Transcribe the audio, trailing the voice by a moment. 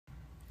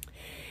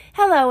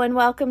Hello and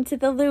welcome to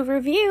the Lou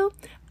Review.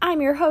 I'm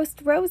your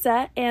host,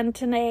 Rosa, and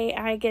today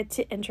I get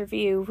to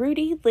interview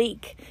Rudy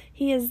Leak.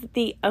 He is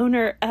the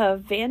owner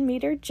of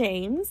VanMeter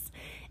James.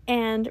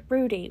 And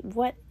Rudy,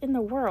 what in the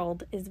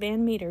world is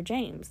VanMeter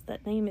James?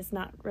 That name is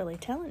not really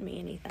telling me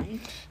anything.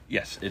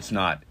 Yes, it's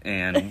not.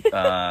 And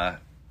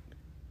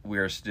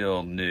we're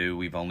still new.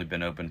 We've only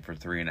been open for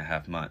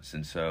 3.5 months.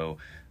 And so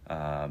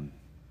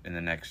in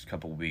the next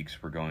couple of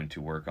weeks, we're going to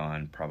work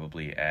on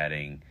probably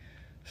adding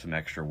some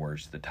extra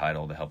words to the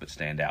title to help it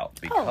stand out,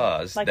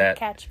 because like that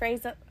a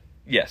catchphrase.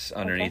 Yes,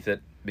 underneath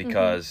it,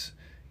 because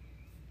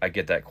I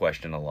get that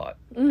question a lot.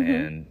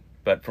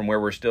 But from where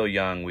we're still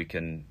young, we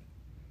can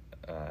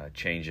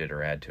change it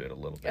or add to it a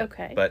little bit.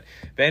 Okay. But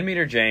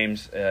VanMeter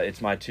James,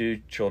 it's my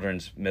two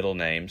children's middle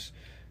names.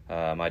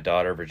 My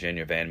daughter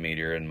Virginia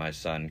VanMeter and my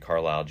son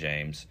Carlisle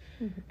James,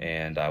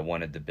 and I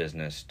wanted the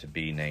business to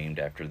be named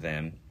after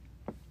them,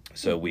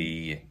 so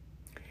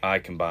I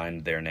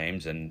combined their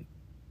names and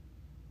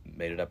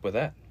made it up with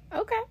that.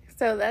 Okay,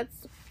 so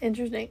that's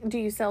interesting. Do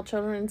you sell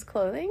children's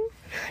clothing?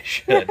 I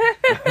should.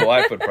 My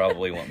wife would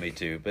probably want me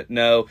to, but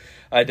no,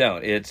 I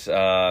don't. It's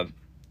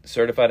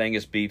certified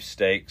Angus beef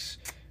steaks.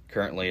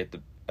 Currently, at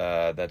the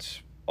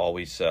that's all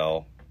we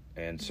sell.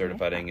 And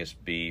certified Angus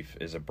beef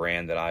is a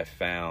brand that I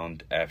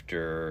found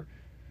after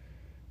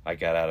I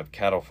got out of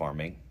cattle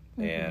farming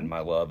and my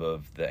love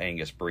of the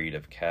Angus breed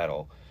of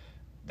cattle.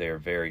 They're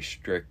very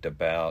strict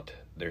about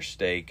their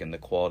steak and the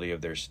quality of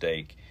their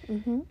steak.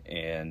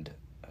 And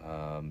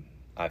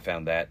I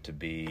found that to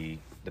be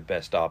the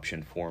best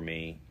option for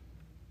me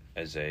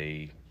as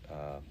a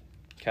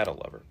cattle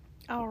lover.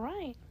 All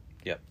right.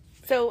 Yep.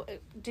 So,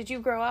 did you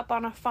grow up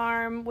on a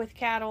farm with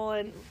cattle,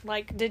 and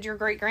did your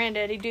great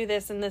granddaddy do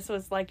this, and this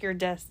was like your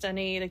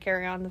destiny to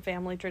carry on the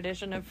family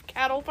tradition of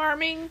cattle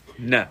farming?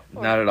 No,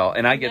 not at all.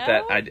 And I get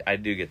that. I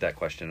do get that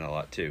question a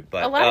lot too.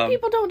 But a lot of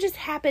people don't just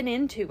happen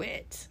into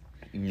it.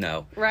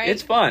 No, right?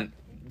 It's fun.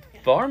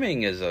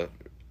 Farming is a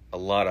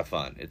lot of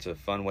fun. It's a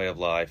fun way of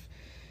life.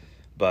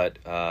 But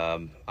I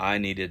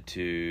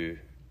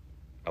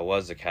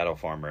was a cattle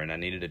farmer, and I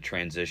needed to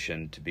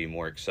transition to be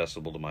more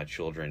accessible to my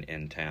children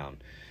in town.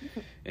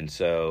 And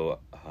so,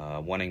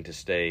 wanting to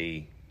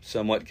stay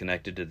somewhat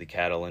connected to the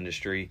cattle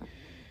industry,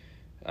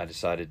 I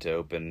decided to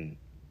open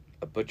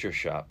a butcher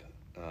shop.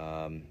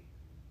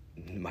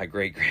 My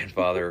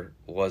great-grandfather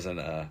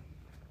wasn't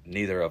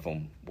neither of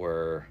them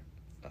were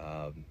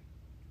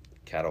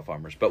cattle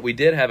farmers. But we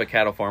did have a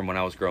cattle farm when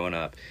I was growing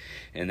up,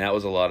 and that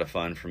was a lot of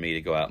fun for me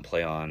to go out and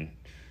play on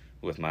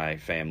with my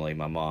family,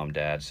 my mom,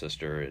 dad,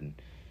 sister, and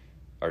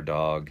our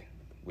dog.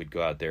 We'd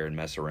go out there and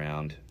mess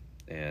around,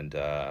 and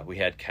we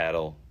had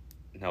cattle,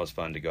 and that was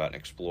fun to go out and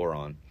explore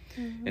on.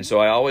 And so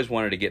I always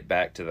wanted to get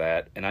back to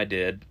that, and I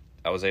did.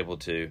 I was able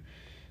to.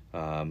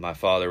 My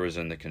father was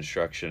in the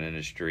construction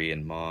industry,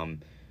 and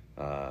Mom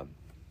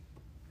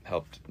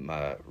helped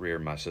rear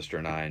my sister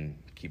and I and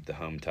keep the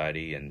home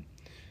tidy, and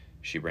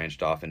she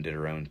branched off and did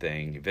her own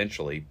thing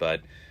eventually.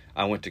 But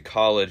I went to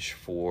college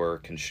for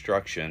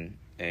construction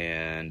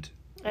and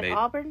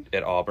Auburn?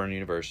 At Auburn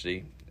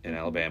University in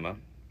Alabama.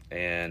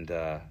 And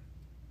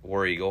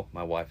War Eagle.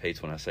 My wife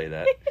hates when I say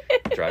that.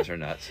 It drives her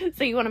nuts.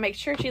 So you want to make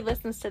sure she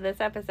listens to this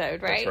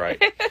episode, right?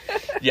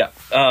 That's right. Yeah.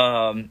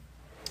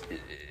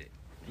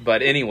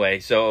 But anyway,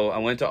 so I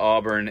went to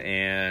Auburn,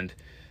 and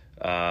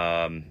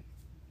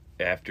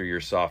after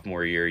your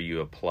sophomore year,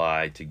 you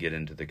apply to get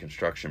into the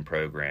construction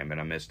program, and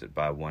I missed it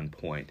by 1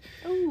 point.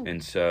 Ooh,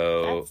 and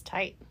so that's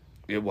tight.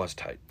 It was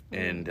tight.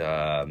 And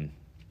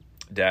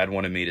Dad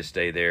wanted me to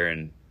stay there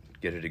and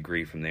get a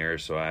degree from there,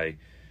 so I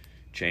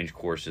changed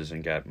courses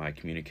and got my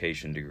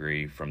communication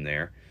degree from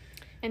there.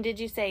 And did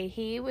you say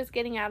he was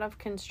getting out of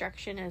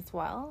construction as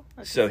well?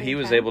 So he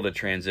was able to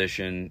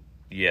transition,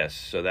 yes.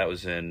 So that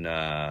was in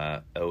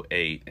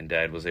 2008, and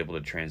Dad was able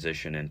to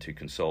transition into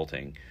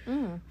consulting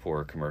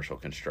for commercial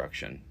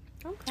construction.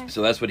 Okay.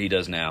 So that's what he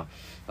does now.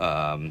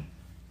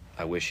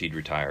 I wish he'd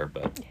retire,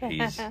 but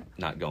he's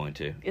not going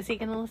to. Is he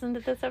going to listen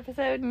to this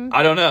episode?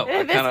 I don't know.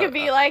 This could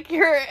be like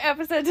your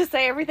episode to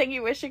say everything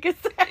you wish you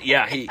could say.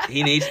 Yeah,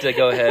 he needs to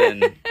go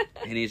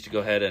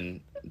ahead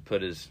and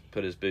put his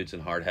boots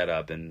and hard hat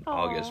up in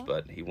August,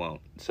 but he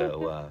won't.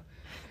 So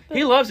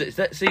he loves it.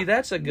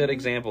 That's a good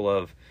example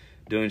of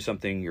doing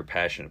something you're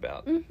passionate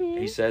about.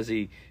 He says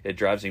it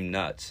drives him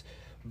nuts,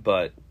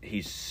 but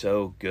he's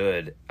so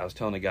good. I was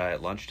telling a guy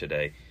at lunch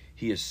today,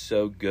 he is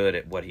so good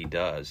at what he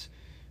does.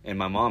 And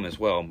my mom as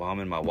well. Mom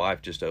and my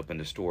wife just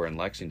opened a store in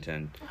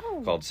Lexington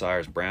called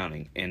Sire's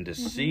Browning. And to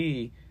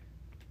see,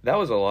 that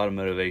was a lot of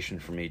motivation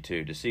for me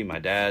too, to see my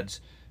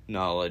dad's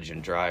knowledge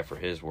and drive for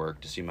his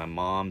work, to see my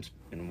mom's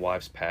and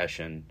wife's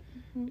passion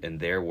in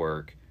their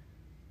work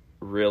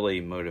really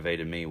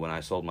motivated me when I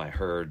sold my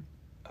herd,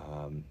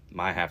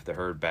 my half the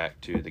herd back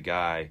to the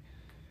guy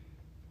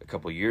a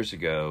couple years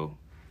ago.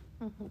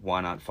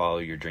 Why not follow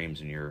your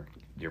dreams and your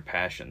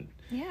passion?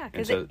 Yeah,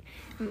 because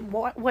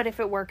what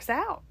if it works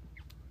out?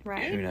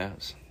 Right? Who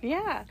knows?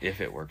 Yeah. If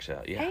it works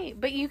out, yeah. Hey,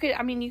 but you could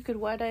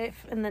what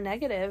if in the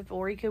negative,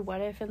 or you could what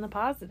if in the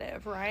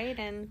positive, right?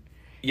 And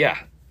yeah,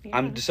 Yeah.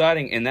 I'm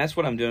deciding, and that's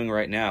what I'm doing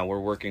right now. We're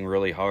working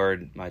really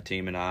hard, my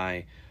team and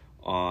I,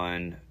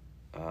 on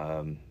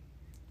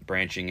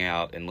branching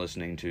out and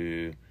listening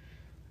to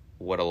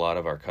what a lot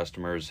of our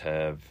customers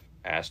have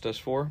asked us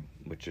for,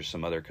 which are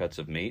some other cuts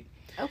of meat.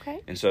 Okay.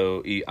 And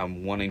so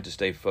I'm wanting to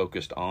stay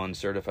focused on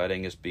certified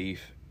Angus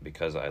beef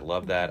because I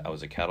love that. I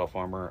was a cattle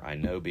farmer. I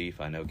know beef.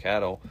 I know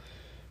cattle.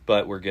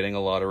 But we're getting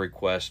a lot of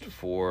requests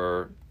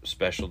for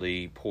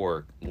specialty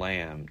pork,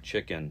 lamb,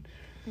 chicken.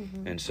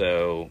 Mm-hmm. And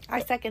so I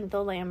second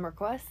the lamb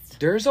request.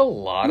 there's a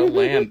lot of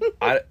lamb.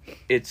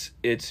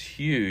 It's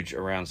huge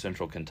around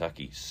central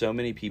Kentucky. So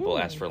many people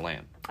ask for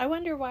lamb. I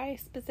wonder why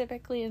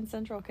specifically in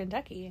central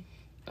Kentucky.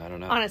 I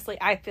don't know. Honestly,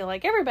 I feel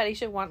like everybody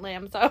should want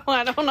lamb, so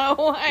I don't know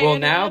why. Well,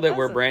 now that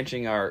we're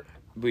branching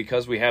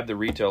because we have the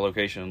retail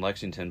location in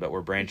Lexington, but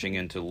we're branching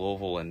into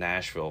Louisville and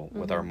Nashville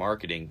with our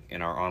marketing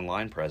and our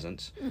online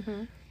presence.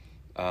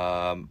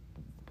 Mm-hmm.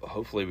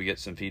 Hopefully we get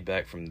some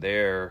feedback from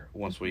there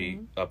once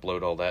we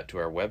upload all that to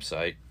our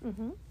website,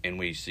 and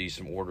we see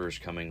some orders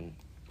coming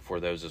for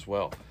those as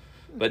well.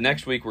 But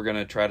next week we're going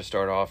to try to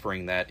start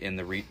offering that in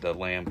the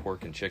lamb,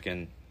 pork, and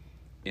chicken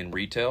in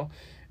retail,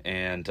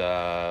 and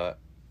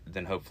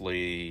then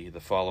hopefully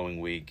the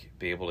following week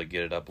be able to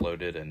get it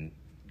uploaded and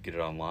get it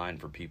online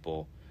for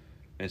people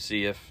and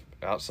see if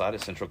outside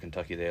of central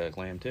Kentucky they like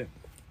lamb too.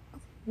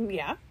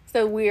 Yeah.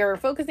 So we are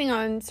focusing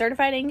on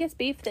certified Angus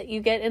beef that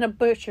you get in a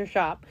butcher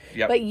shop.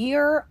 Yep. But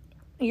your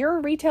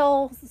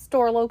retail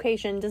store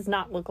location does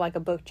not look like a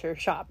butcher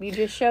shop. You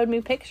just showed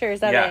me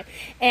pictures of it.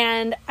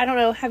 And I don't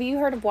know, have you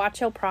heard of Watch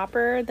Hill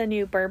Proper, the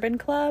new bourbon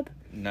club?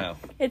 No.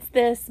 It's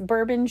this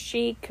bourbon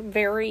chic,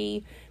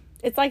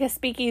 it's like a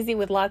speakeasy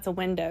with lots of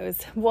windows.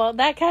 Well,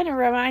 that kind of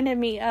reminded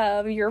me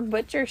of your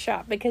butcher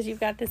shop because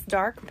you've got this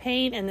dark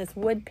paint and this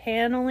wood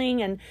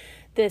paneling and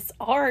this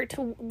art.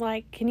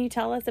 Like, can you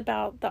tell us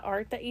about the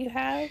art that you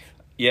have?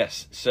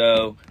 Yes.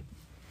 So,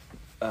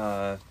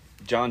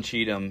 John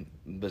Cheatham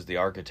was the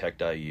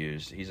architect I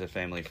used. He's a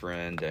family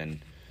friend,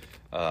 and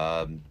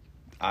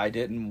I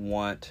didn't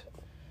want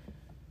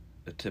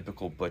a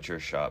typical butcher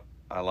shop.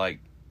 I like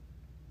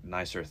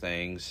nicer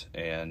things,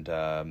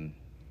 and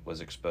was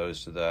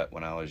exposed to that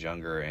when I was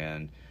younger,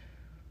 and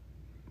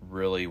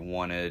really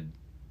wanted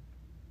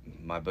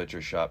my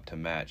butcher shop to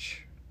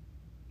match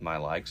my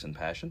likes and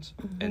passions.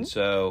 And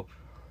so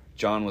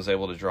John was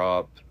able to draw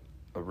up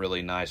a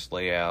really nice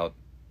layout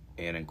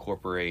and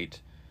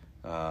incorporate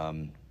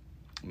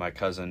my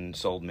cousin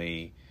sold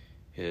me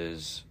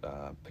his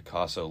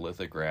Picasso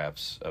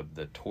lithographs of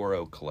the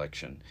Toro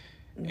collection,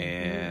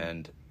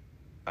 and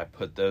I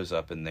put those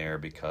up in there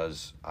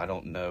because I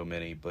don't know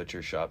many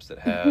butcher shops that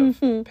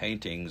have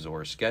paintings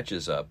or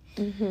sketches up.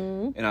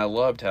 And I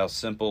loved how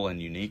simple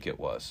and unique it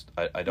was.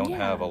 I don't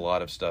have a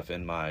lot of stuff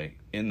in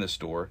the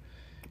store.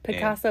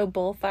 Picasso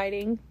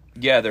bullfighting.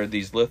 Yeah, there are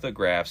these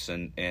lithographs,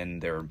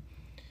 and they're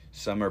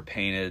some are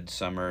painted,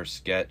 some are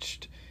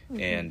sketched,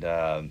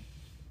 and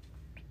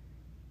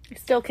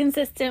still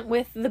consistent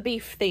with the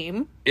beef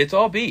theme. It's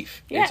all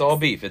beef. Yes. It's all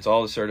beef. It's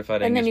all the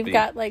certified Angus beef. And then you've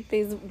got like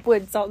these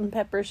wood salt and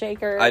pepper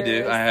shakers. I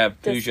do. I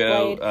have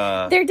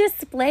Peugeot. They're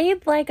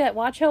displayed like at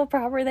Watch Hill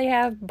Proper. They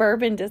have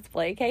bourbon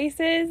display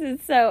cases,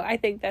 and so I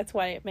think that's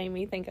why it made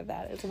me think of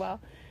that as well.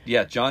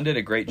 Yeah, John did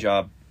a great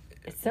job.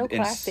 It's so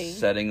classy. In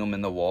setting them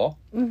in the wall.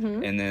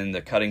 And then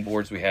the cutting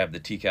boards, we have the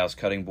Teakhouse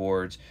cutting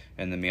boards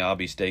and the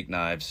Miyabi steak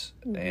knives.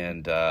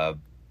 And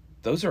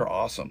those are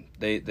awesome.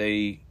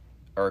 They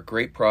are a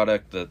great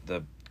product.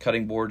 The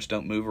cutting boards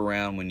don't move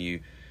around when you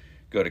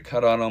go to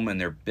cut on them,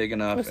 and they're big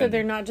enough. Oh, so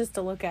they're not just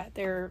to look at.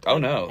 They're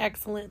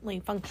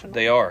excellently functional.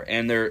 They are.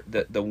 And they're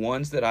the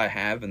ones that I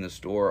have in the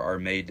store are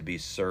made to be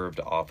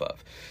served off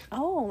of.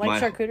 Oh, like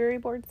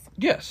charcuterie boards?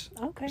 Yes.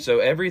 Okay. So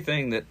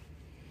everything that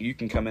you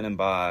can come in and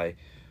buy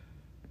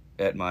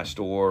at my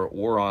store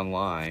or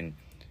online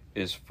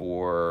is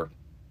for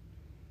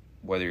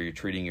whether you're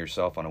treating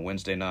yourself on a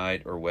Wednesday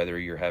night or whether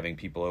you're having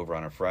people over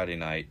on a Friday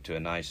night to a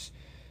nice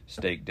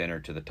steak dinner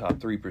to the top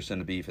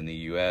 3% of beef in the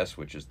U.S.,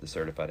 which is the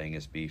certified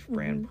Angus beef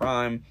brand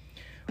prime,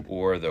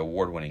 or the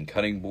award-winning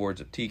cutting boards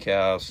of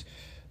Teakhouse,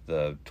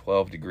 the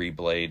 12-degree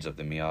blades of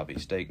the Miyabi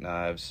steak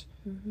knives.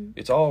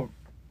 It's all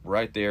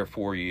right there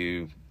for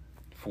you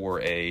for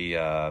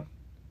a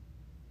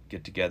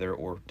get-together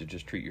or to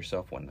just treat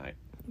yourself one night.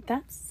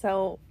 That's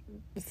so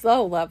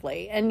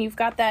lovely. And you've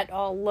got that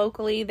all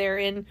locally. They're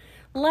in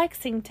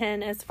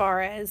Lexington as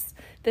far as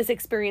this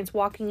experience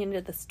walking into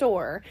the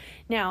store.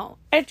 Now,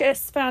 I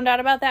just found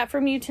out about that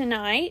from you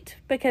tonight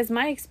because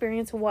my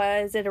experience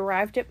was it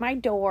arrived at my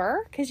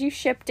door because you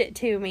shipped it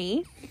to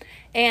me.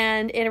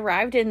 And it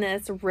arrived in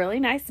this really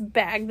nice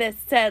bag that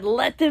said,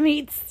 "Let them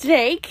eat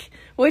steak,"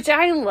 which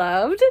I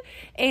loved.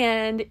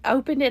 And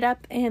opened it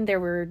up and there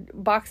were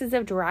boxes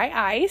of dry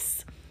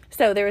ice.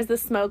 So there was the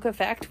smoke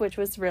effect, which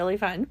was really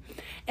fun.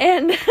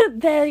 And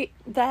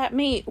that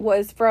meat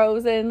was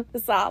frozen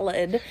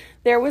solid.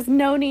 There was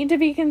no need to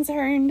be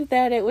concerned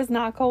that it was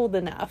not cold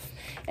enough.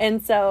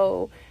 And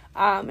so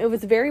it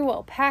was very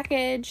well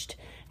packaged,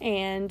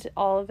 and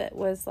all of it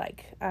was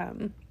like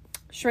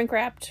shrink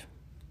wrapped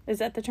Is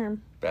that the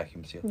term?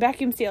 Vacuum sealed.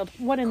 Vacuum sealed.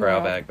 What in the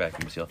Corral world? bag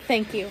vacuum sealed.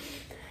 Thank you.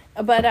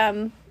 But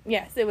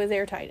yes, it was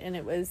airtight, and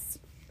it was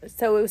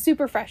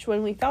super fresh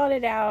when we thawed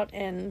it out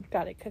and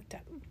got it cooked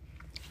up.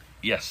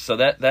 Yes, so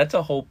that's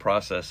a whole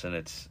process in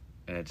its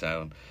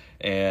own.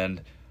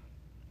 And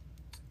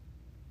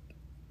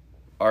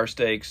our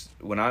steaks,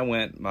 when I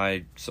went,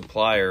 my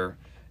supplier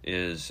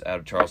is out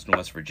of Charleston,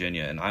 West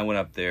Virginia, and I went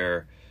up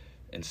there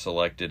and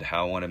selected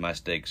how I wanted my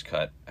steaks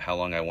cut, how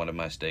long I wanted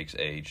my steaks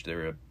aged.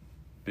 They're a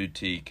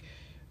boutique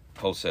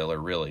wholesaler,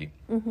 really,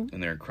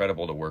 and they're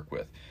incredible to work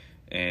with.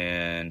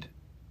 And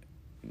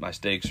my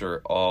steaks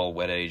are all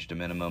wet aged a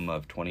minimum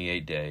of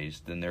 28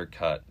 days. Then they're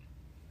cut.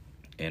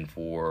 And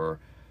for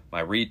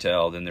my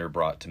retail, then they're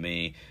brought to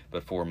me.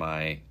 But for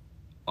my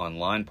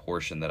online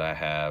portion that I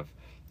have,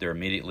 they're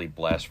immediately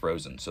blast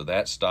frozen. So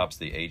that stops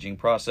the aging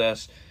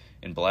process.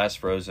 And blast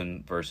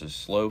frozen versus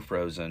slow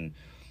frozen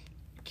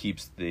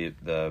keeps the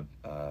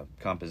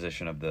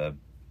composition of the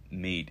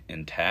meat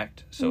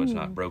intact, so it's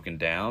not broken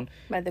down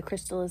by the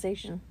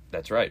crystallization.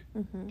 That's right.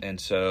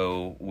 And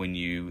so when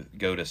you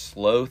go to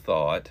slow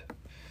thawed,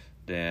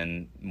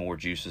 then more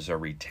juices are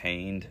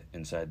retained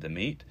inside the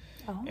meat,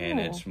 and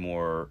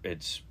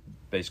it's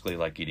basically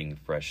like eating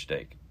fresh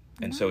steak.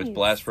 And so it's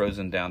blast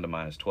frozen down to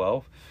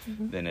 -12.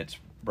 Then it's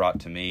brought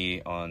to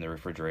me on the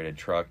refrigerated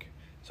truck.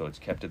 So it's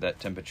kept at that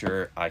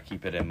temperature. I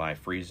keep it in my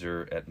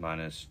freezer at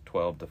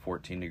 -12 to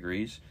 14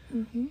 degrees.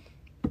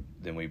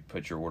 Then we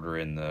put your order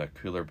in the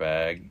cooler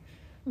bag.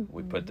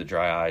 We put the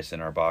dry ice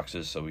in our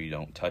boxes so you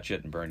don't touch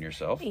it and burn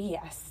yourself.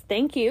 Yes,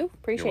 thank you.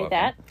 Appreciate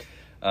that.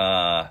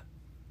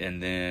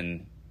 And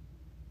then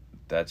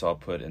that's all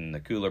put in the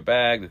cooler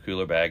bag. The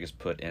cooler bag is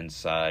put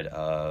inside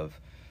of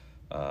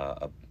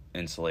a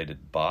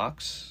insulated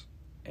box,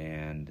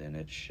 and then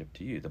it's shipped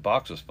to you. The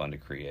box was fun to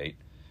create.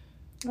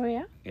 Oh,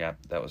 yeah? Yeah,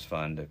 that was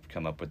fun to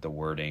come up with the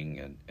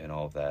wording and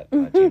all of that.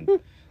 My team,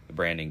 the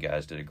branding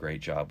guys did a great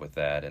job with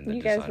that. And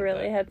you guys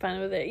really had fun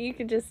with it. You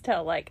could just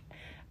tell, like,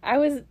 I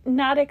was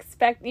not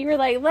expecting, you were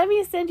like, let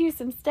me send you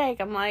some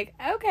steak. I'm like,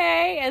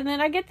 okay. And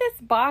then I get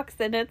this box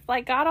and it's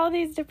like got all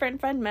these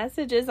different fun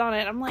messages on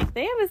it. I'm like,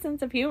 they have a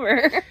sense of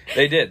humor.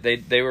 They did.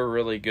 They were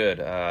really good.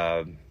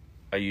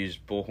 I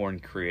used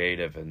Bullhorn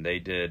Creative, and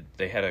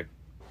they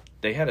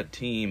had a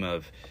team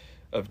of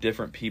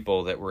different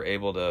people that were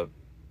able to.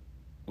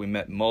 We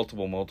met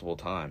multiple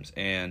times,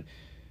 and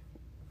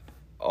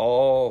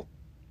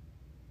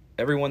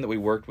everyone that we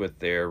worked with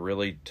there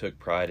really took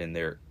pride in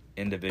their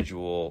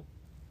individual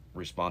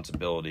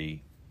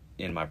responsibility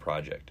in my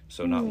project.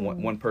 So not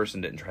one person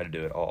didn't try to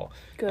do it all.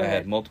 Good. I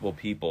had multiple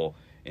people,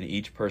 and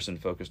each person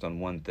focused on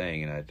one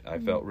thing, and I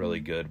felt really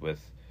good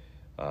with,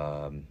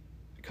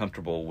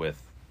 comfortable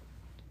with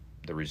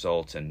the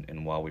results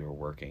and while we were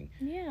working.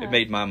 Yeah. It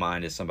made my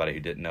mind, as somebody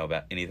who didn't know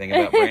about anything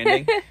about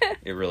branding,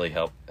 it really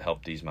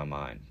helped ease my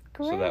mind.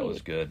 Great. So that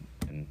was good,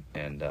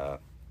 and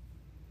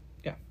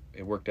yeah,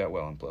 it worked out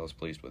well. I was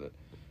pleased with it.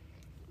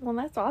 Well,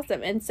 that's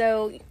awesome. And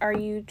so are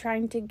you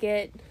trying to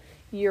get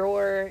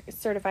your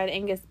certified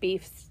Angus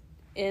beefs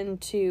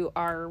into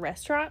our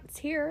restaurants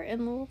here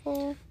in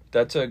Louisville?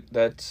 That's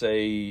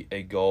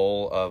a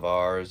goal of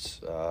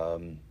ours.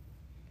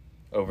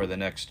 Over the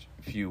next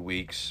few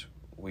weeks,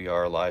 we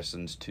are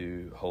licensed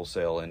to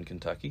wholesale in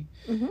Kentucky,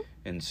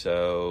 and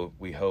so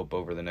we hope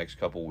over the next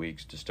couple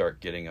weeks to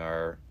start getting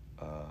our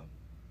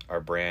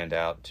brand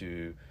out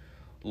to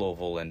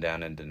Louisville and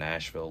down into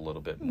Nashville a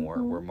little bit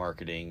more. We're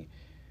marketing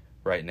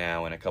right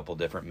now in a couple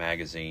different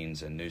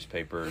magazines and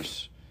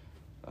newspapers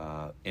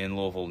in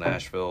Louisville,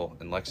 Nashville,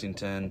 and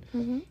Lexington.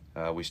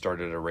 We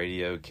started a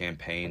radio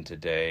campaign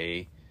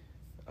today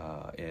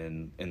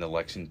in the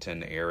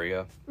Lexington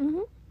area.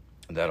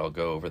 That'll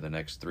go over the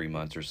next 3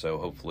 months or so,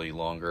 hopefully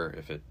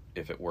longer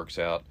if it works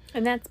out.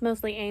 And that's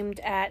mostly aimed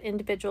at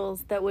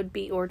individuals that would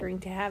be ordering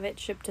to have it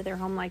shipped to their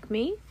home, like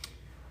me?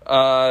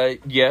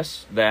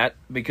 Yes, that,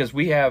 because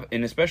we have,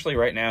 and especially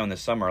right now in the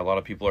summer, a lot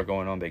of people are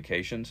going on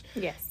vacations.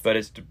 Yes. But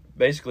it's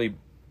basically,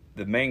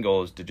 the main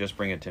goal is to just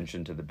bring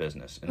attention to the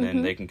business. And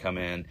then they can come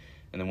in,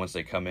 and then once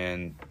they come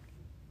in,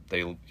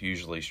 they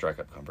usually strike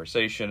up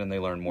conversation and they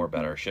learn more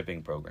about our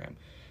shipping program.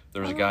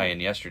 There was a guy in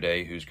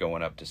yesterday who's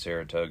going up to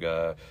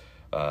Saratoga.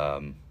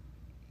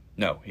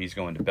 No, he's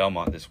going to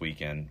Belmont this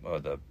weekend,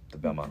 the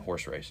Belmont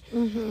horse race.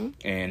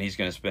 And he's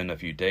going to spend a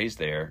few days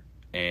there,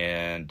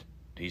 and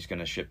he's going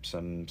to ship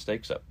some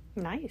steaks up.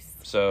 Nice.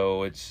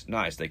 So it's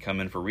nice. They come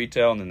in for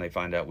retail, and then they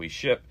find out we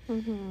ship,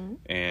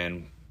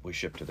 and we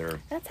ship to their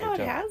That's hotel.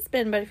 how it has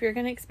been, but if you're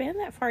going to expand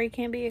that far, you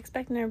can't be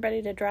expecting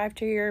everybody to drive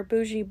to your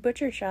Bougie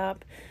butcher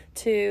shop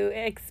to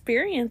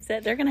experience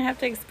it. They're going to have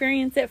to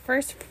experience it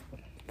first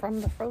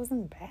from the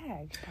frozen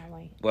bag,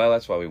 probably. Well,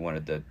 that's why we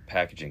wanted the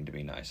packaging to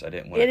be nice. I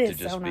didn't want it to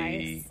just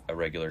be a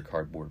regular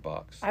cardboard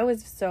box. I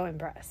was so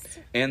impressed.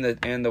 And the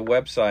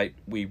website,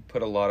 we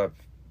put a lot of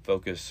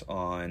focus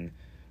on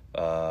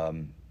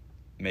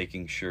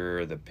making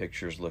sure the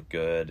pictures look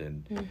good,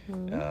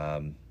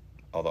 and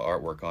all the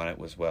artwork on it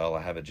was well.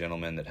 I have a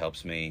gentleman that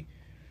helps me.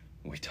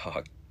 We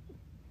talk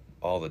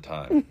all the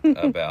time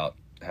about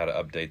how to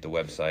update the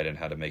website and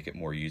how to make it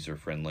more user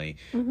friendly.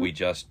 Mm-hmm. We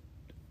just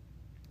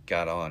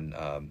got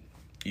on.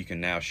 You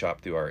can now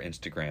shop through our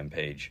Instagram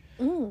page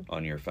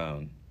on your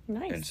phone.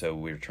 Nice. And so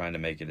we're trying to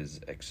make it as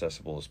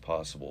accessible as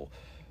possible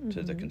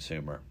to the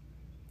consumer.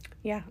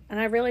 Yeah, and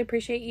I really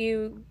appreciate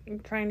you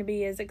trying to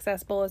be as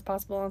accessible as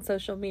possible on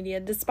social media,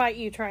 despite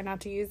you trying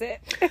not to use it.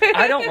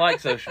 I don't like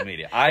social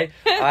media.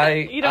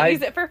 You don't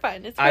use it for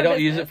fun. It's for I don't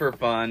business. use it for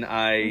fun.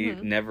 I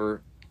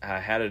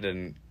had it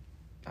in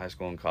high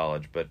school and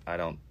college, but I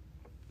don't.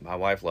 My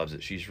wife loves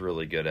it. She's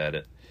really good at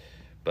it,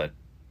 but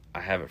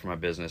I have it for my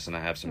business, and I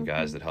have some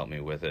guys that help me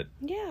with it.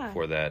 Yeah.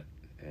 For that,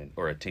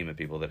 or a team of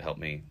people that help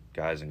me,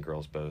 guys and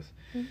girls both.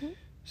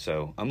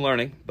 So I'm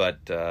learning, but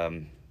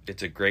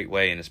it's a great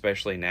way, and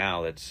especially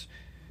now that's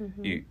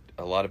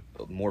a lot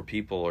of more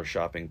people are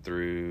shopping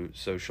through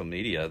social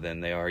media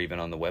than they are even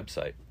on the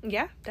website.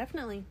 Yeah,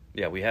 definitely.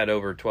 Yeah, we had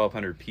over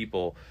 1,200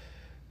 people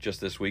just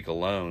this week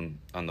alone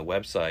on the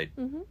website,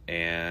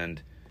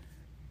 and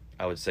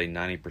I would say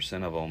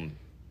 90% of them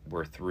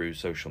were through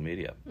social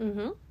media.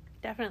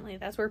 Definitely.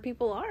 That's where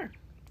people are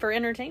for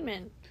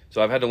entertainment.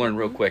 So I've had to learn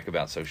real quick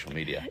about social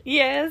media.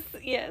 Yes.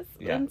 Yeah.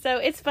 And so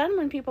it's fun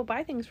when people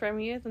buy things from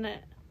you, isn't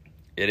it?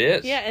 It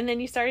is. Yeah, and then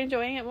you start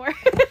enjoying it more.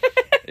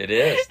 It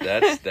is.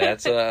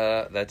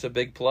 That's a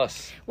big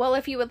plus. Well,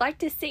 if you would like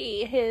to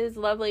see his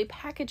lovely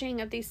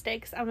packaging of these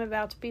steaks, I'm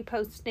about to be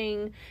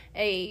posting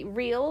a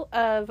reel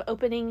of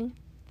opening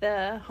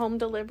the home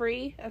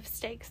delivery of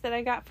steaks that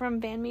I got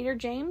from VanMeter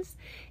James,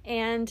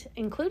 and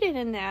included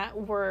in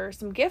that were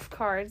some gift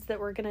cards that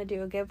we're going to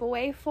do a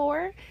giveaway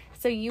for,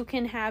 so you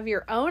can have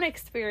your own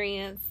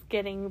experience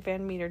getting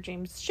VanMeter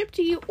James shipped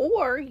to you,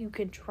 or you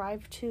could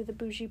drive to the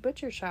Bougie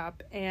Butcher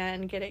Shop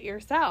and get it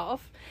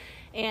yourself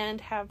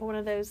and have one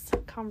of those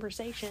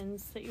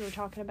conversations that you were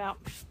talking about.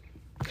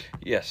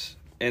 Yes.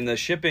 And the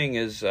shipping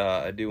is,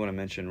 I do want to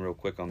mention real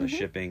quick on the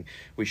shipping.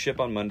 We ship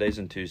on Mondays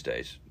and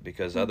Tuesdays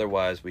because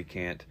otherwise we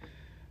can't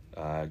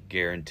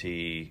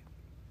guarantee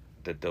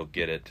that they'll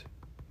get it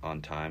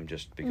on time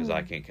just because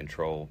I can't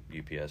control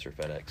UPS or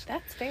FedEx.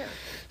 That's fair.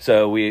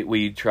 So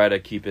we try to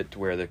keep it to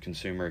where the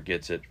consumer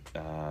gets it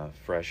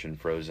fresh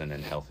and frozen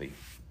and healthy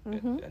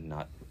and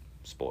not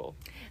spoiled.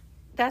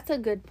 That's a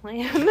good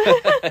plan.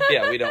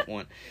 Yeah, we don't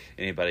want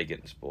anybody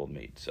getting spoiled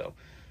meat, so...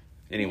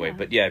 Anyway,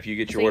 but yeah, if you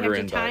get your order in,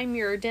 you have to time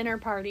your dinner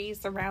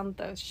parties around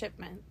those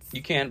shipments.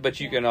 You can, but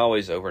you can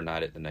always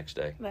overnight it the next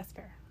day. That's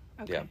fair.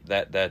 Okay.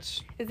 Yeah,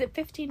 that's. Is it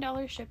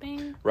 $15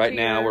 shipping? Right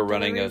now we're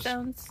running a.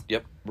 Zones?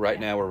 Yep. Right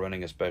now we're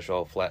running a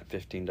special flat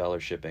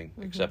 $15 shipping,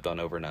 except on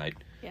overnight.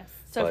 Yes.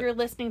 So if you're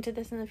listening to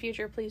this in the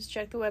future, please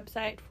check the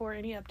website for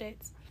any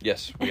updates.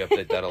 Yes, we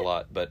update that a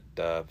lot, but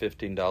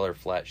 $15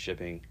 flat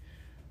shipping,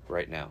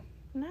 right now.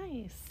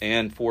 Nice.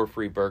 And 4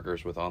 free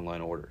burgers with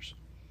online orders.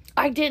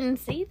 I didn't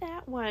see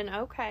that one.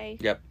 Okay.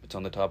 Yep, it's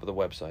on the top of the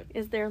website.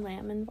 Is there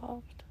lamb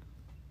involved?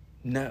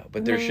 No,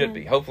 but there should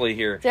be. Hopefully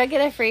here. Do I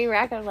get a free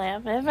rack of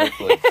lamb?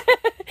 Hopefully.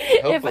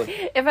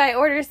 If I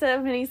order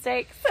so many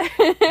steaks.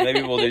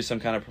 Maybe we'll do some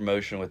kind of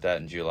promotion with that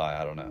in July.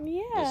 I don't know.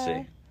 Yeah. We'll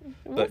see.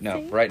 But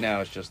no, right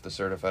now it's just the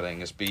certified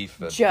Angus beef.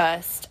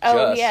 Yes.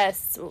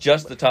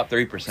 Just the top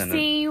 3%.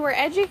 See, you were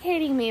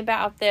educating me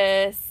about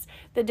this.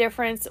 The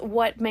difference,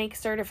 what makes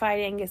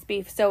certified Angus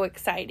beef so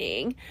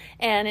exciting.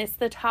 And it's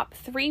the top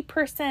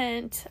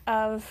 3%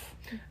 of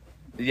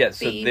Yeah,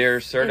 so their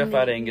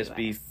certified the Angus US.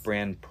 beef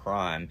brand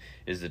prime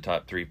is the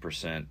top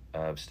 3%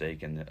 of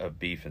steak of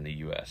beef in the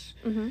U.S.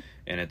 And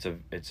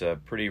it's a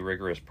pretty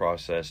rigorous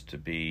process to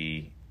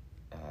be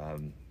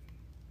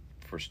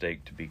for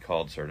steak to be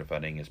called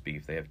certified Angus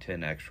beef. They have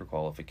 10 extra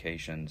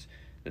qualifications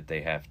that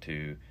they have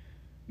to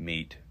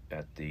meet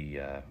at the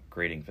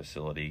grading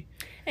facility.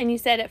 And you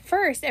said at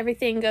first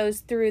everything goes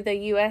through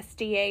the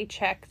USDA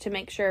check to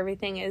make sure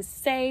everything is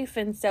safe,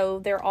 and so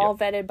they're all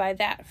vetted by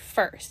that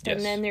first. Yes.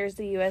 And then there's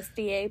the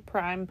USDA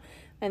prime,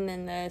 and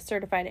then the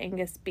certified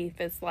Angus beef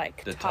is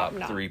like the top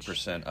notch.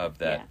 3% of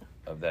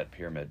that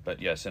pyramid.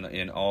 But yes,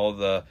 in all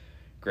the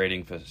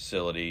grading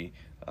facility,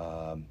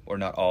 or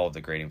not all of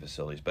the grading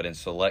facilities, but in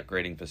select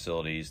grading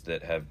facilities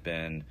that have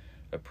been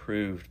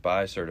approved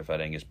by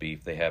certified Angus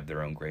beef, they have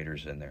their own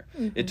graders in there.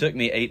 It took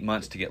me 8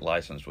 months to get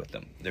licensed with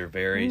them. They're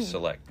very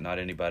select. Not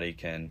anybody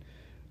can.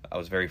 I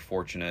was very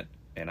fortunate,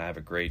 and I have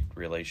a great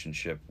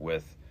relationship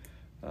with.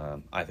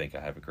 I think I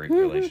have a great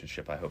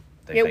relationship. I hope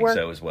they think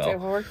so as well. It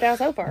worked out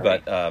so far.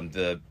 But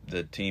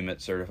the team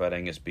at Certified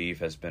Angus Beef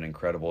has been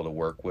incredible to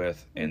work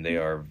with, and they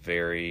are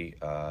very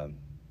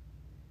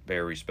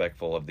very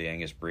respectful of the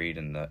Angus breed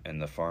and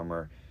the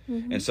farmer,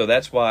 and so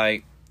that's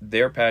why.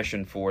 Their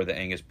passion for the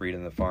Angus breed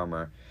and the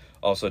farmer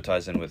also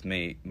ties in with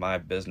me. My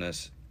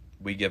business,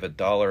 we give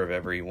 $1 of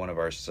every one of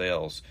our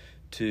sales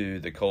to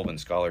the Colvin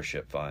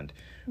Scholarship Fund,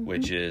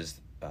 which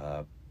is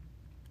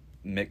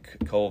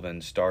Mick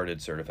Colvin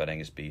started Certified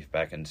Angus Beef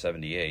back in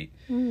 '78,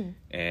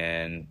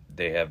 and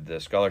they have the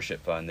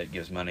scholarship fund that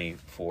gives money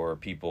for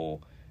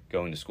people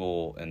going to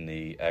school in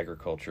the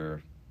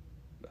agriculture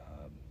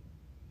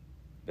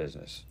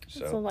business.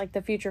 So like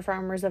the Future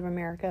Farmers of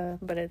America,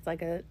 but it's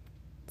like a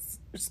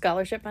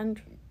scholarship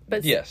fund.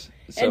 But yes.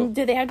 So, and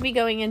do they have to be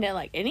going into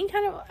like any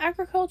kind of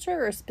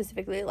agriculture or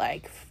specifically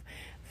like,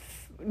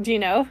 do you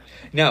know?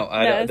 No,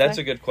 that's like,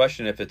 a good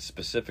question if it's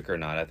specific or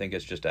not. I think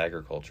it's just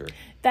agriculture.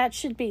 That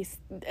should be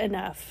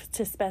enough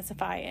to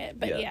specify it,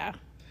 but yeah.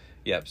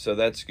 Yeah, so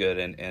that's good,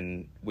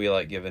 and we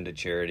like giving to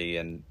charity,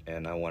 and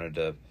I wanted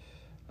to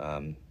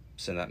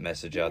send that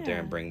message out there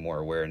and bring more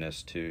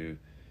awareness to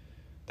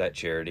that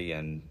charity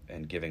and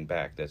giving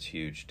back. That's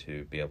huge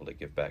to be able to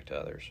give back to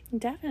others.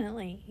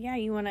 Definitely. Yeah,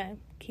 you want to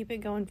keep it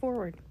going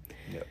forward.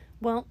 Yep.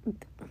 Well,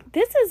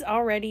 this has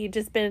already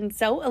just been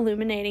so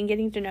illuminating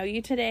getting to know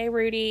you today,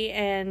 Rudy,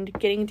 and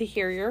getting to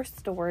hear your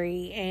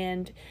story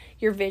and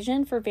your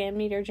vision for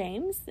VanMeter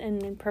James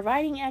and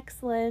providing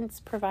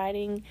excellence,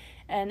 providing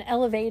an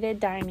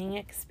elevated dining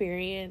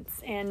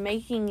experience and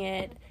making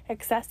it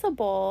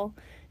accessible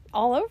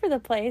all over the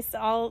place,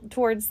 all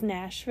towards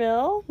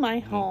Nashville, my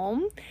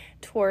home,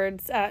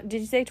 towards,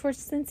 did you say towards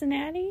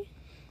Cincinnati?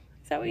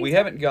 Is that what you said? We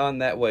haven't gone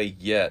that way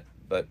yet,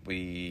 but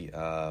we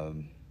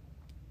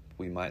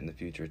might in the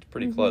future. It's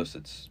pretty close.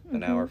 It's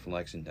an hour from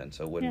Lexington,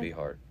 so it wouldn't be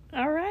hard.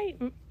 All right.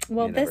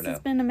 Well, this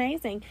has been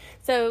amazing.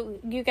 So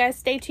you guys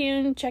stay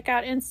tuned. Check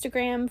out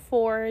Instagram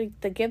for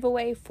the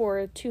giveaway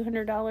for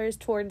 $200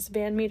 towards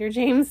VanMeter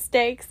James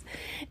steaks.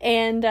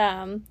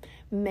 And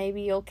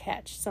maybe you'll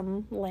catch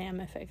some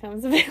lamb if it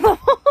comes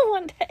available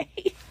one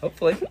day.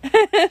 Hopefully.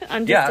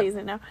 I'm just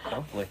teasing now.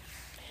 Hopefully.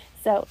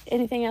 So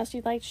anything else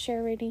you'd like to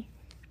share, Rudy?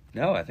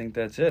 No, I think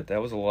that's it.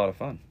 That was a lot of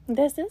fun.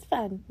 This is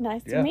fun.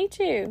 Nice to meet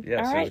you.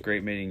 Yes, All right. It was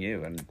great meeting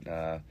you.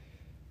 And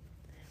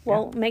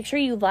well, make sure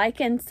you like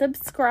and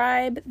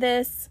subscribe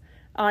this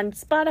on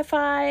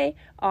Spotify,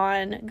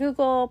 on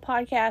Google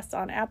Podcasts,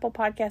 on Apple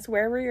Podcasts,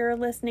 wherever you're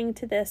listening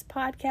to this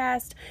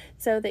podcast,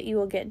 so that you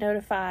will get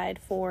notified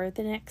for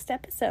the next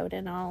episode.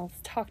 And I'll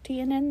talk to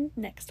you in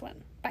the next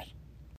one.